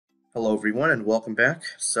Hello everyone and welcome back.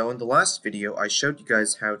 So in the last video I showed you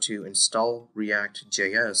guys how to install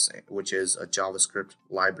ReactJS, which is a JavaScript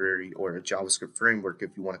library or a JavaScript framework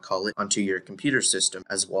if you want to call it, onto your computer system,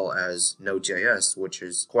 as well as Node.js, which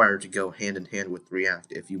is required to go hand in hand with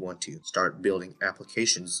React if you want to start building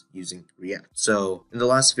applications using React. So in the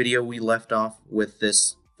last video we left off with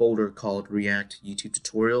this folder called React YouTube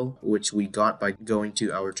tutorial, which we got by going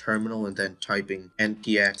to our terminal and then typing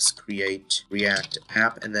npx create react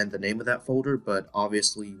app and then the name of that folder. But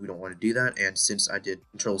obviously we don't want to do that, and since I did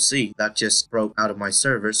Control-C, that just broke out of my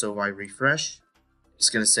server. So if I refresh, it's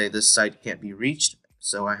going to say this site can't be reached,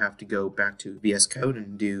 so I have to go back to VS Code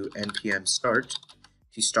and do npm start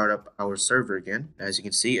to start up our server again. As you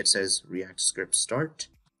can see, it says React script start,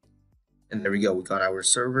 and there we go, we got our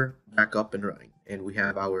server back up and running. And we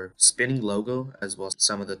have our spinning logo as well as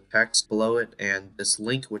some of the text below it and this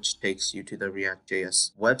link which takes you to the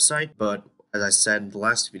ReactJS website. But as I said in the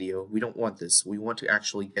last video, we don't want this. We want to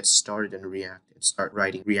actually get started in React and start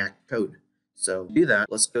writing React code. So to do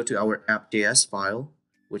that, let's go to our app.js file,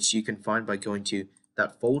 which you can find by going to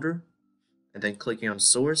that folder and then clicking on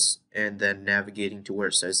source and then navigating to where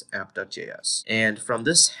it says app.js. And from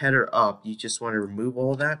this header up, you just want to remove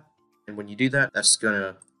all that. And when you do that, that's going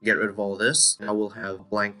to get rid of all this. Now we'll have a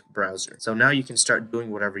blank browser. So now you can start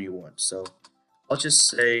doing whatever you want. So I'll just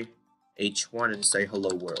say H1 and say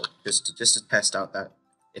hello world, just to test out that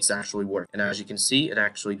it's actually working. And as you can see, it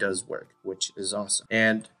actually does work, which is awesome.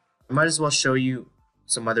 And I might as well show you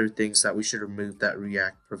some other things that we should remove that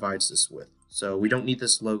React provides us with. So we don't need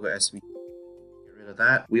this logo SVG. Get rid of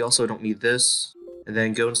that. We also don't need this. And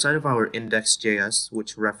then go inside of our index.js,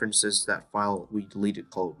 which references that file we deleted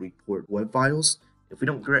called report web files. If we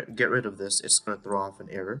don't get rid of this, it's going to throw off an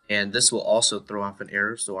error. And this will also throw off an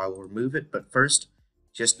error, so I will remove it. But first,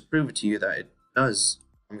 just to prove it to you that it does,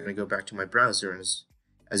 I'm going to go back to my browser. And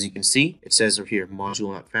as you can see, it says over here,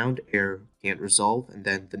 module not found, error can't resolve, and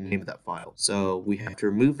then the name of that file. So we have to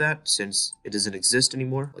remove that since it doesn't exist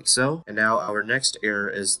anymore, like so. And now our next error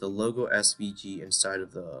is the logo SVG inside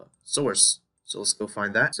of the source. So let's go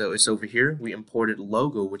find that. So it's over here. We imported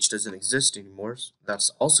logo, which doesn't exist anymore. So that's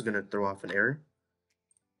also going to throw off an error.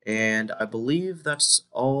 And I believe that's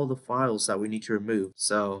all the files that we need to remove.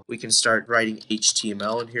 So we can start writing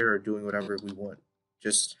HTML in here or doing whatever we want.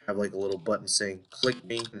 Just have like a little button saying click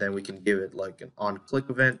me, and then we can give it like an on click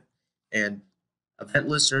event. And event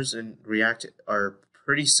listeners in React are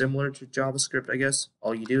pretty similar to JavaScript, I guess.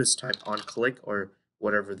 All you do is type on click or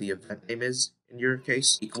whatever the event name is in your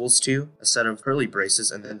case, equals to a set of curly braces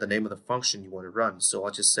and then the name of the function you want to run. So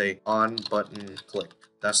I'll just say on button click.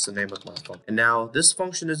 That's the name of my function. And now this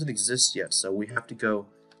function doesn't exist yet, so we have to go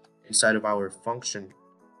inside of our function,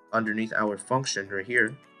 underneath our function right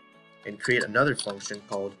here, and create another function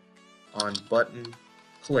called on button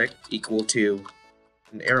click equal to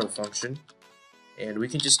an arrow function. And we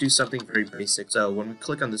can just do something very basic. So when we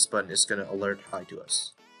click on this button, it's going to alert hi to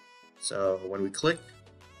us. So when we click,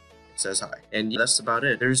 it says hi. And that's about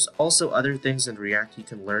it. There's also other things in React you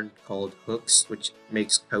can learn called hooks, which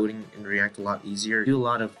makes coding in React a lot easier. Do a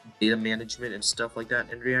lot of data management and stuff like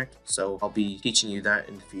that in React. So I'll be teaching you that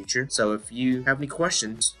in the future. So if you have any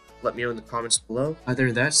questions, let me know in the comments below. Other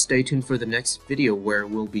than that, stay tuned for the next video where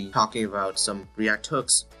we'll be talking about some React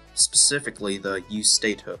hooks, specifically the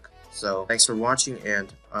useState hook. So thanks for watching,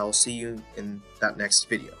 and I'll see you in that next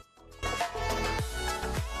video.